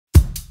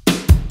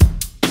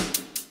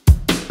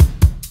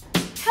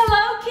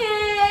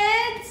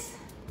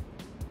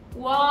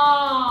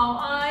Wow,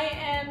 I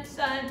am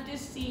sad to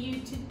see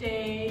you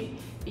today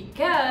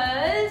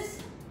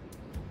because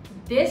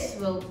this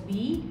will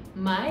be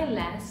my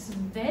last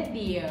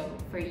video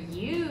for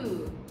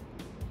you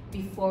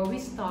before we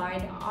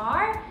start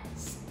our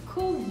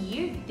school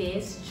year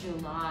this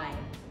July.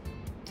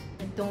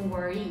 But don't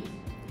worry,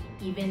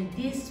 even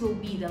this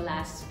will be the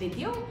last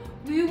video,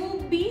 we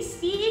will be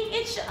seeing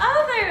each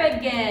other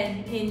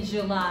again in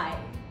July,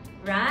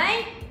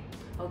 right?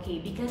 Okay,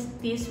 because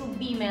this will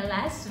be my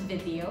last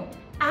video,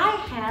 I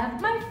have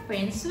my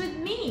friends with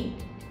me.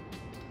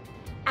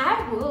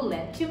 I will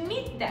let you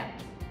meet them.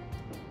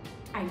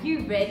 Are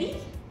you ready?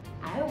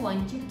 I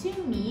want you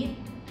to meet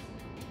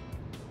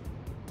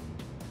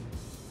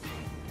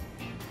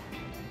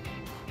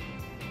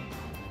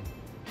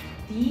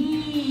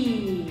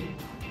D.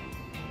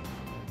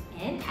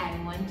 And I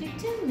want you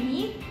to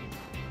meet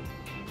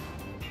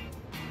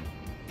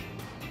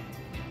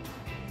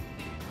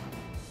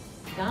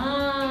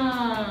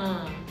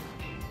Dong.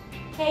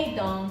 Hey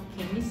Dong,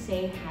 can you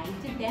say hi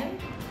to them?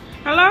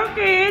 Hello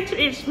kids,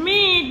 it's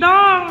me,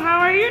 Dong. How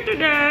are you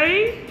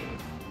today?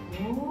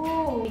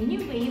 Oh, can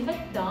you wave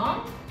at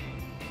Dong?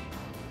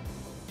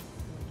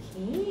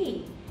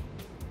 Okay.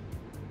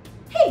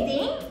 Hey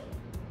Ding,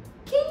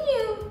 can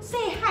you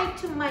say hi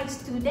to my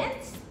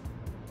students?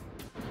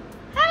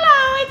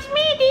 Hello, it's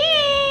me,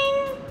 Ding.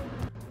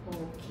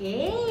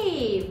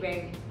 Okay,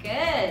 very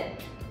good.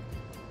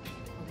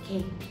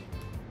 Okay,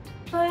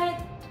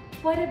 but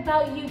what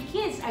about you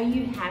kids? Are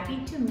you happy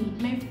to meet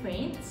my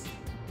friends?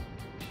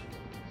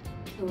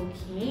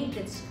 Okay,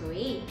 that's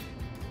great.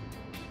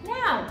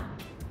 Now,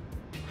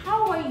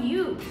 how are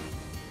you?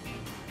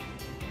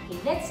 Okay,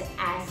 let's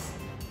ask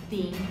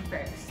Ding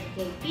first.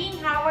 Okay, Ding,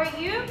 how are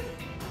you?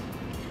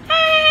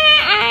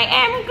 I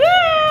am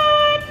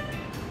good.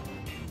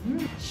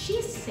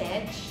 She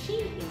said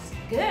she is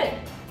good.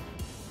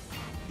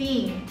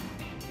 Ding,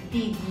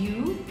 did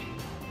you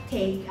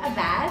take a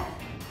bath?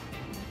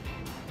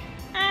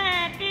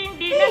 Ding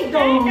Hey, didn't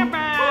Dong, take a why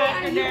bath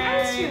are you today.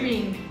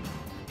 answering?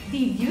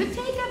 Did you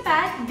take a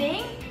bath,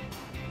 Ding?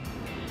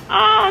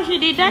 Oh, she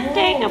didn't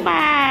take a Oh.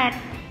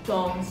 bath.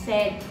 Dong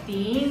said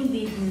Ding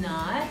did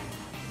not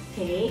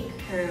take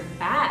her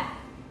bath.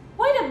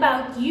 What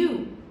about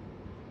you?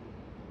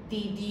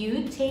 Did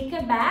you take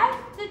a bath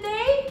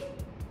today?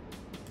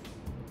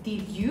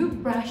 Did you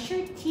brush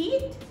your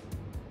teeth?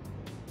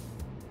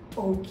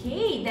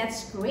 Okay,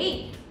 that's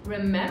great.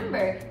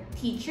 Remember,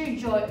 Teacher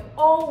Joy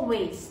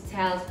always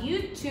tells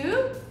you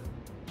to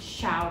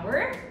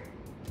shower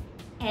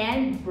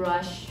and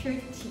brush your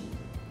teeth,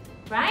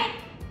 right?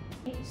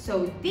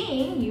 So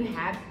Ding, you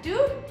have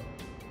to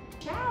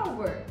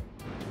shower.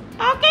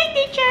 Okay,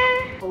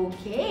 teacher.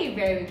 Okay,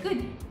 very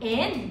good.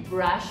 And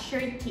brush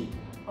your teeth.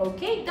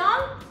 Okay,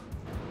 Dong?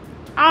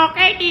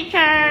 Okay,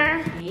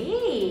 teacher.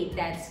 Okay,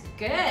 that's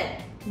good.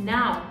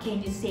 Now,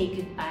 can you say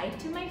goodbye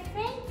to my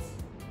friends?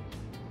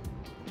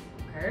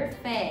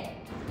 Perfect.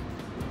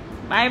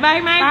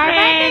 Bye-bye, my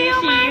friends.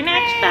 See you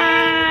next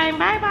time.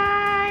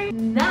 Bye-bye.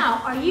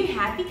 Now, are you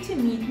happy to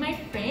meet my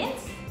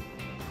friends?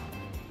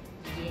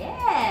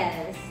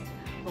 Yes.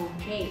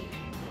 Okay,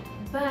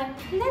 but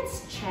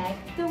let's check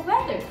the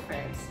weather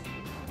first.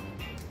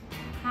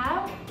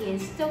 How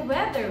is the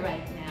weather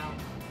right now?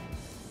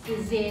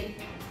 Is it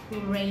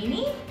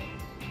rainy?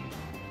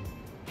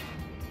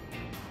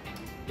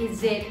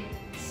 Is it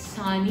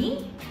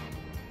sunny?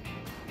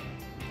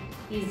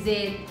 Is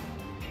it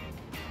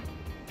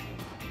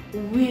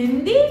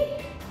windy?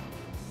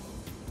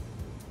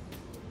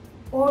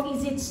 Or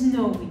is it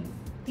snowy?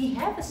 Do you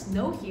have a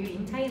snow here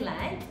in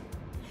Thailand?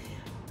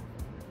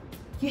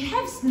 You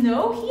have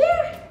snow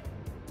here?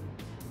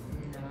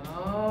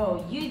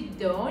 No, you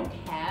don't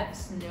have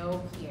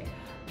snow here.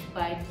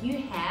 But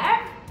you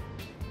have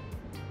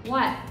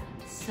what?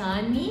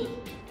 Sunny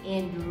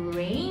and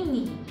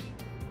rainy.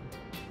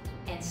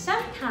 And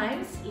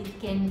sometimes it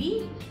can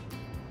be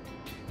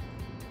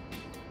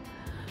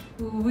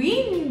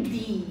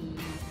windy.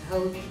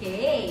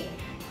 Okay.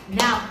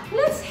 Now,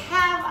 let's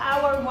have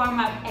our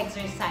warm-up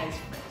exercise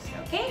first,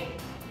 okay?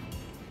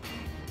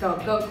 Go,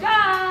 go,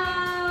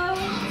 go!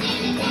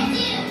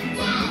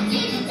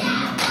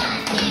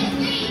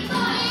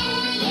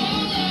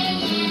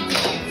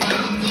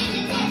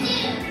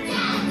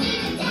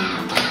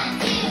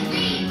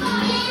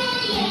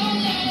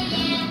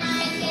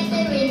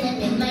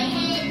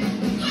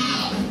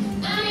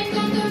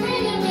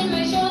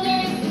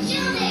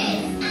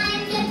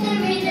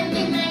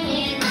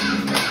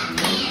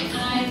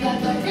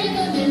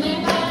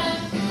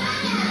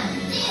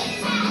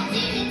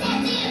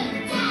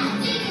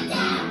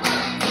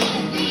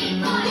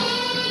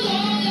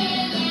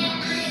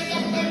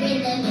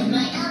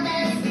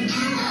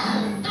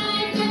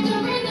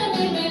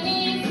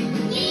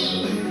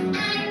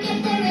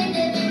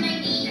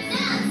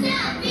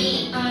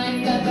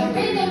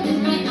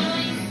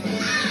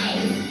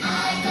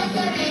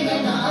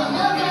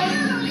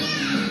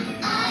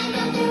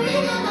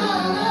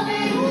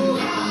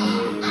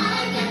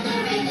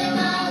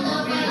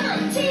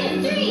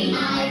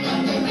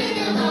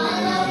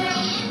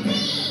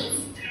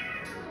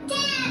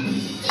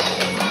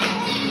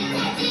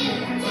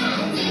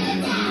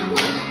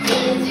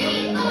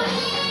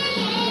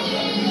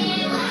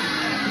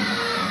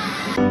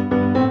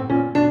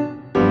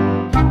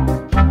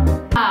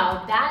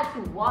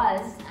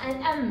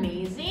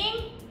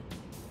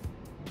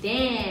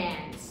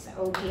 dance.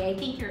 Okay, I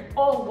think you're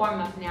all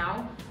warm up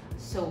now,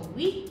 so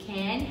we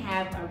can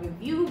have a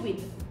review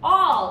with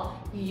all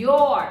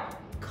your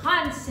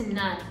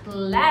consonant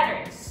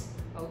letters.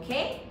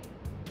 Okay,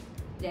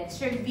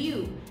 let's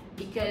review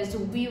because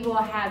we will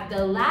have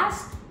the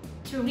last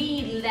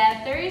 3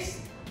 letters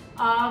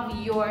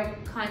of your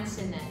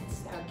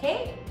consonants.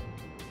 Okay,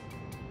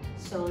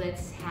 so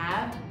let's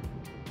have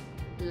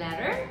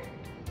letter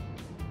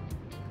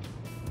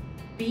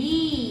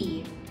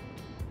B,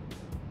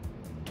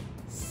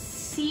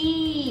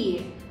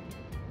 C,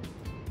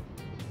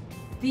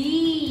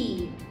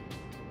 D,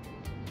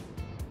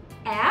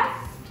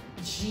 F,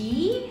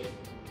 G,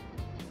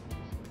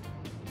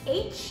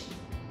 H,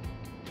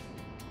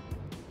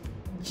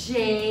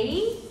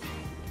 J,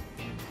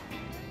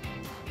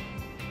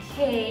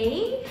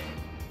 K,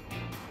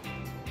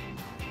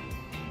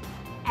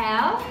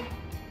 L,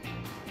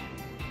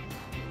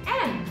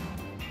 M,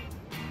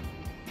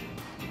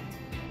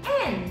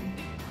 N,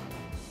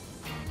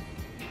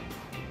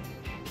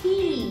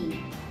 P,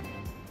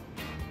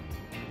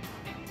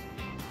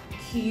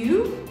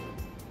 Q,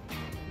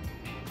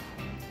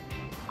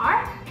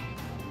 R,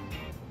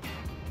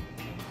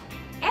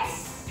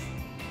 S,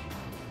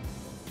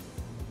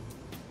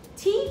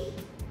 T,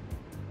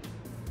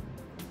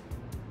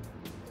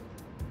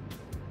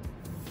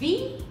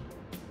 V,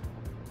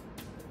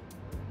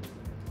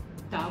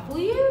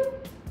 W,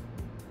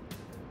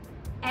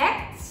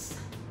 X,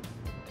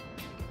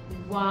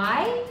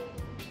 Y,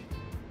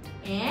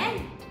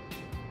 and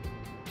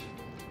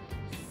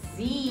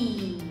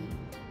Z.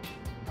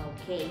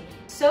 Okay,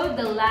 so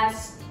the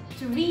last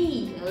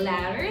 3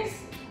 letters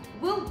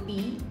will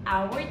be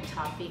our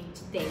topic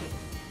today.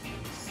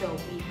 So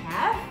we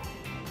have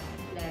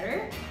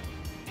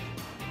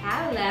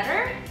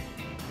letter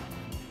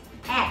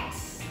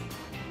X.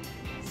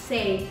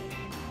 Say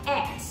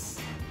X.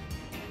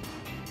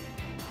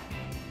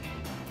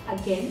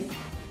 Again.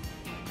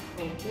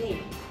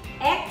 Okay.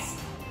 X.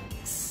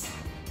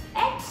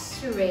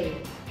 X-ray.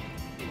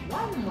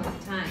 One more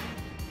time.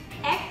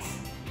 X.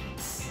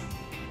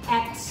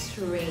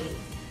 X-ray.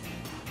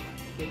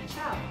 Good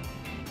job.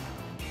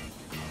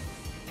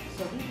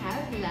 So we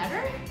have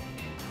letter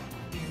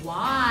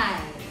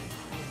Y.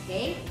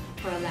 Okay.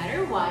 For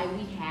letter Y,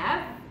 we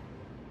have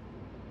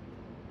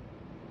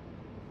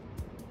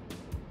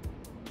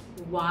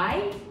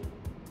Y,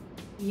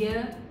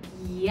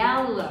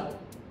 yellow.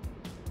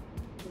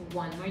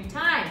 One more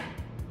time.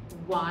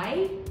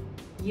 Y,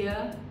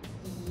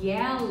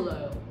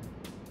 yellow.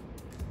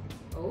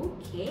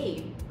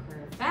 Okay,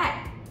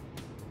 perfect.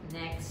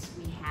 Next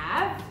we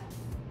have,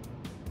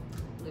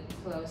 look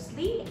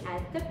closely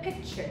at the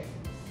picture.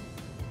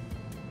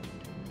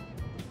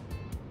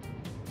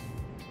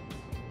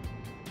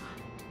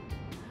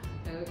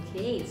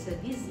 Okay, so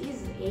this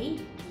is a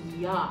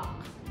yak.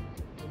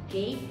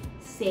 Okay,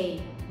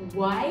 say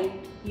Y,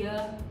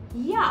 yak.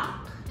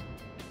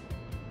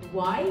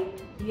 Y,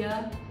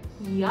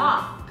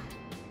 yak.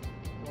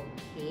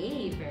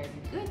 Okay, very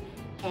good.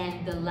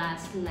 And the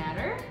last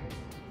letter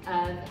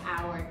of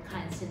our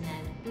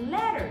consonant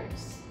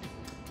letters.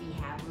 We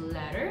have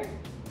letter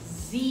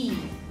Z.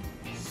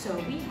 So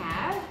we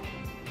have,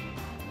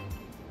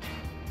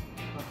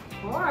 of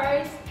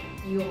course,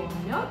 you all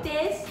know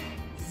this,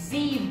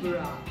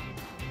 zebra.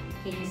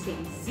 Can you say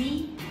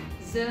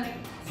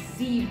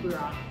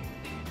zebra?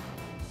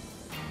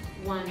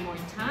 One more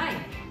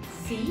time.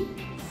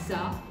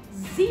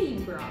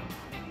 Zebra.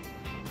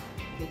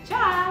 Good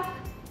job.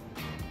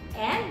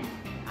 And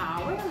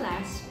our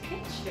last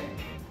picture.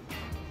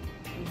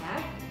 We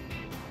have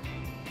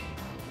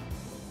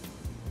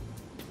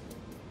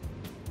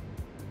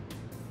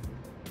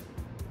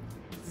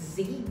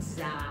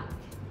zigzag.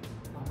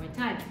 One more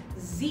time.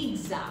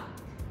 Zigzag.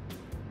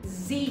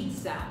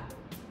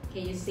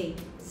 Can you say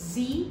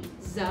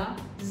zigzag?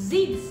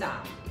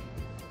 Zigzag.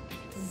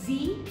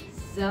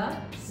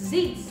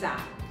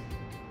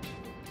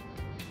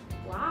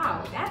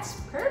 Wow,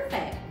 that's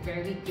perfect.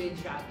 Very good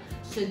job.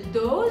 So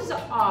those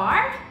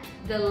are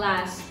the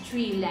last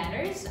 3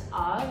 letters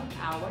of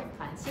our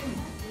consonant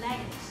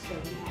letters. So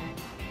we have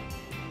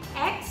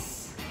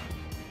X,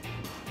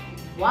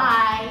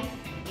 Y,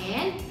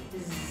 and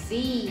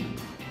Z.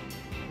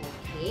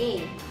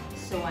 Okay,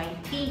 so I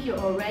think you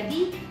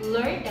already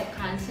learned the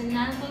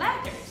consonant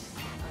letters.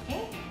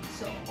 Okay,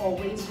 so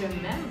always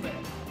remember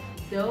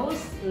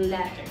those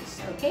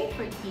letters, okay,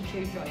 for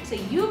Teacher Joy. So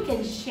you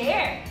can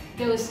share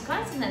those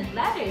consonant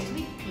letters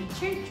with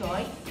Teacher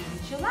Joy in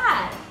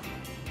July.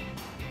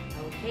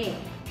 Okay,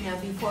 now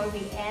before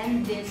we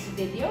end this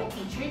video,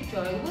 Teacher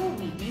Joy will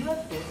read you a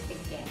book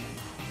again.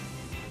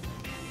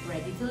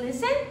 Ready to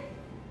listen?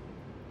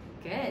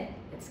 Good,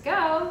 let's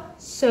go.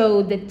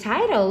 So the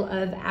title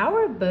of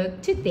our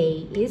book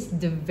today is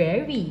The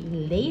Very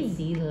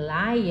Lazy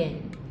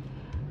Lion.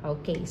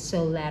 Okay,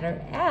 so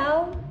letter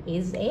L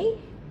is a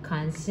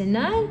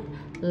consonant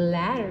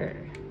letter,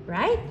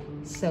 right?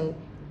 So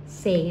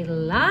say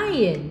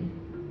lion.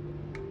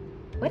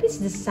 What is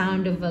the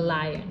sound of a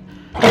lion?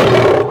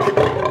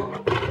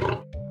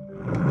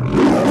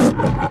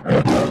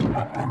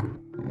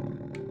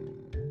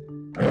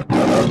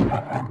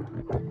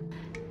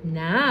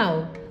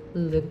 Now,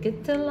 look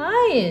at the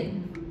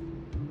lion.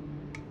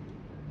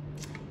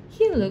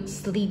 He looks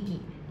sleepy.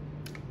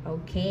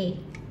 Okay,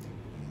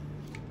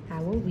 I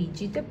will read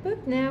you the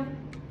book now.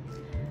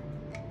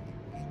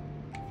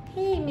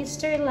 Hey,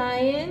 Mr.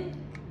 Lion.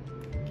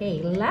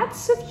 Okay,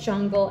 lots of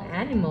jungle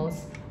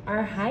animals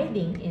are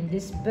hiding in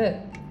this book,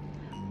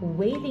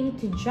 waiting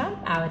to jump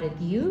out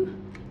at you.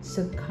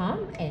 So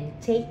come and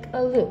take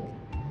a look.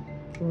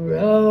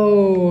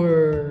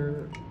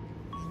 Roar!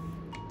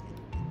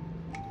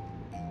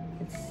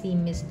 Let's see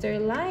Mr.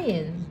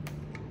 Lion.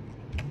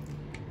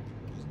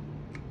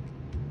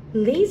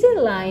 Lazy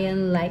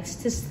Lion likes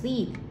to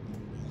sleep.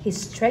 He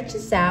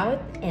stretches out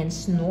and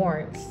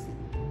snores.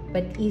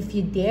 But if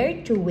you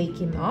dare to wake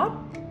him up,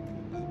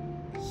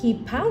 he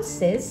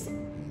pounces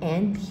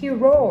and he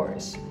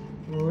roars.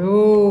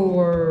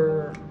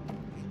 Roar!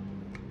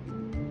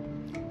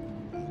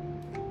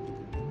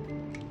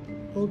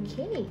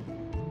 Okay,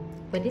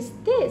 what is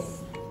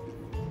this?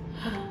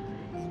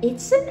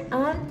 It's an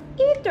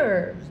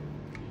anteater.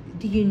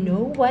 Do you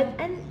know what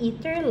an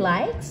eater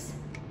likes?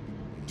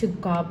 To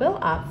gobble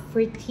up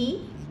for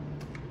tea?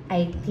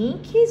 I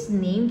think his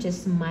name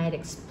just might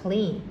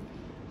explain.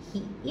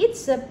 He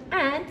eats up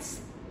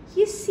ants,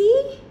 you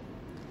see?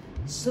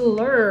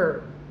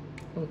 Slurp.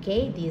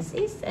 Okay, this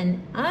is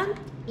an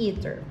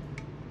anteater.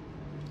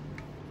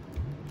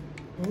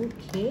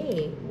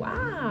 Okay,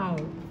 wow.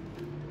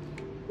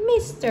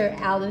 Mr.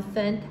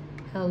 Elephant,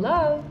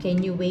 hello.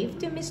 Can you wave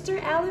to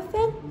Mr.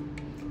 Elephant?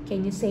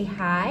 Can you say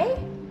hi?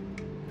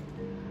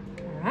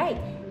 All right.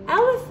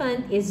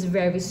 Elephant is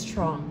very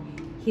strong.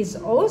 He's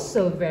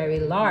also very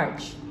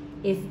large.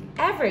 If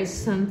ever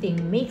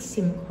something makes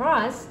him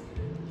cross,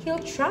 he'll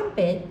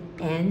trumpet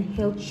and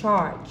he'll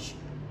charge.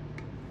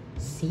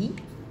 See?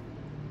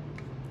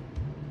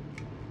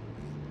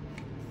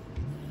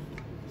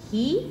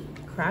 He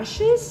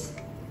crashes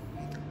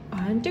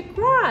on the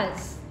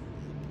grass.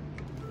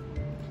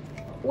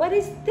 What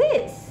is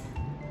this?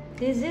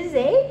 This is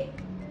a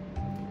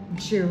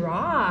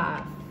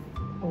giraffe.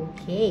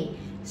 Okay,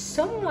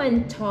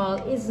 someone tall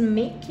is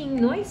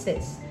making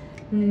noises.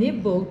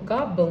 Nibble,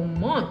 gobble,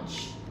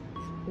 munch.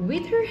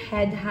 With her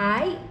head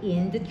high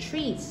in the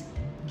trees,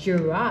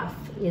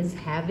 Giraffe is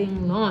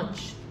having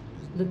lunch.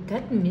 Look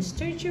at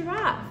Mr.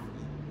 Giraffe.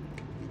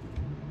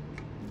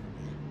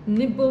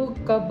 Nibble,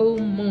 gobble,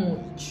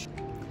 munch.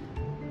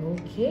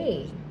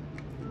 Okay,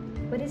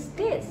 what is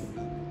this?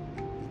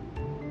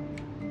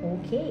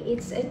 Okay,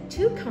 it's a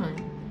toucan.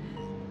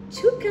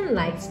 Toucan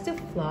likes to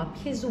flop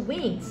his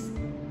wings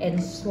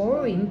and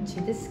soar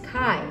into the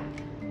sky.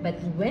 But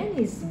when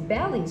his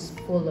belly is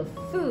full of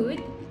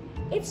food,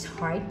 it's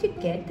hard to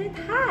get that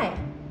high.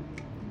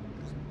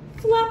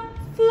 Flop,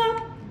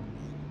 flop.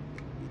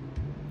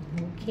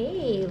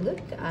 Okay,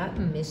 look at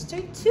Mr.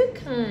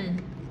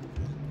 Toucan.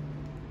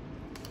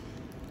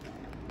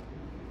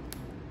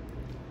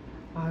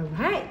 All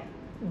right,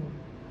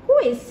 who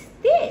is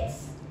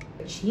this?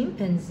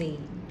 Chimpanzee.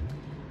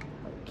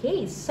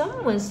 Okay,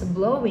 someone's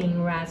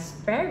blowing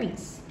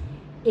raspberries.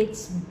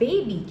 It's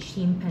baby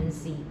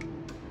chimpanzee.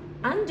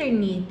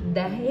 Underneath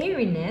the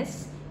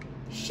hairiness,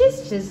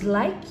 she's just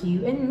like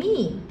you and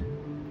me.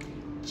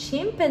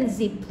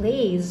 Chimpanzee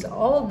plays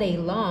all day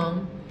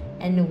long,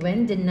 and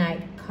when the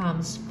night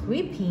comes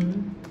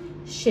creeping,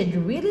 she'd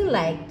really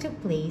like to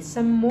play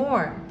some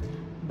more.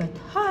 But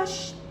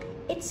hush,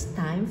 it's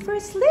time for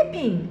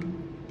sleeping.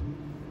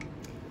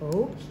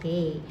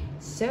 Okay,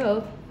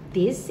 so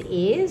this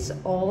is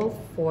all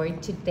for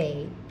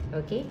today.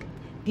 Okay,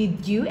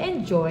 did you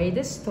enjoy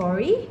the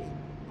story?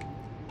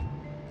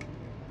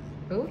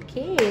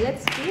 Okay,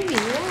 let's give you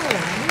a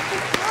round of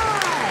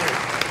applause.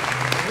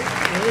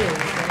 Okay,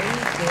 very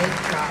good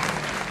job.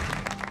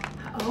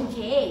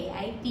 Okay,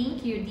 I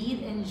think you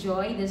did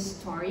enjoy the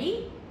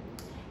story.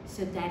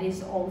 So that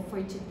is all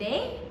for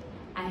today.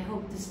 I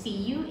hope to see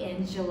you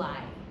in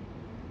July.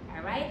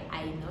 Alright,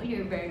 I know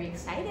you're very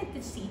excited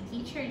to see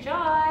Teacher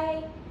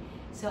Joy.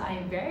 So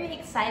I'm very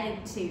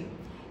excited too.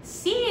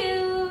 See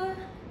you!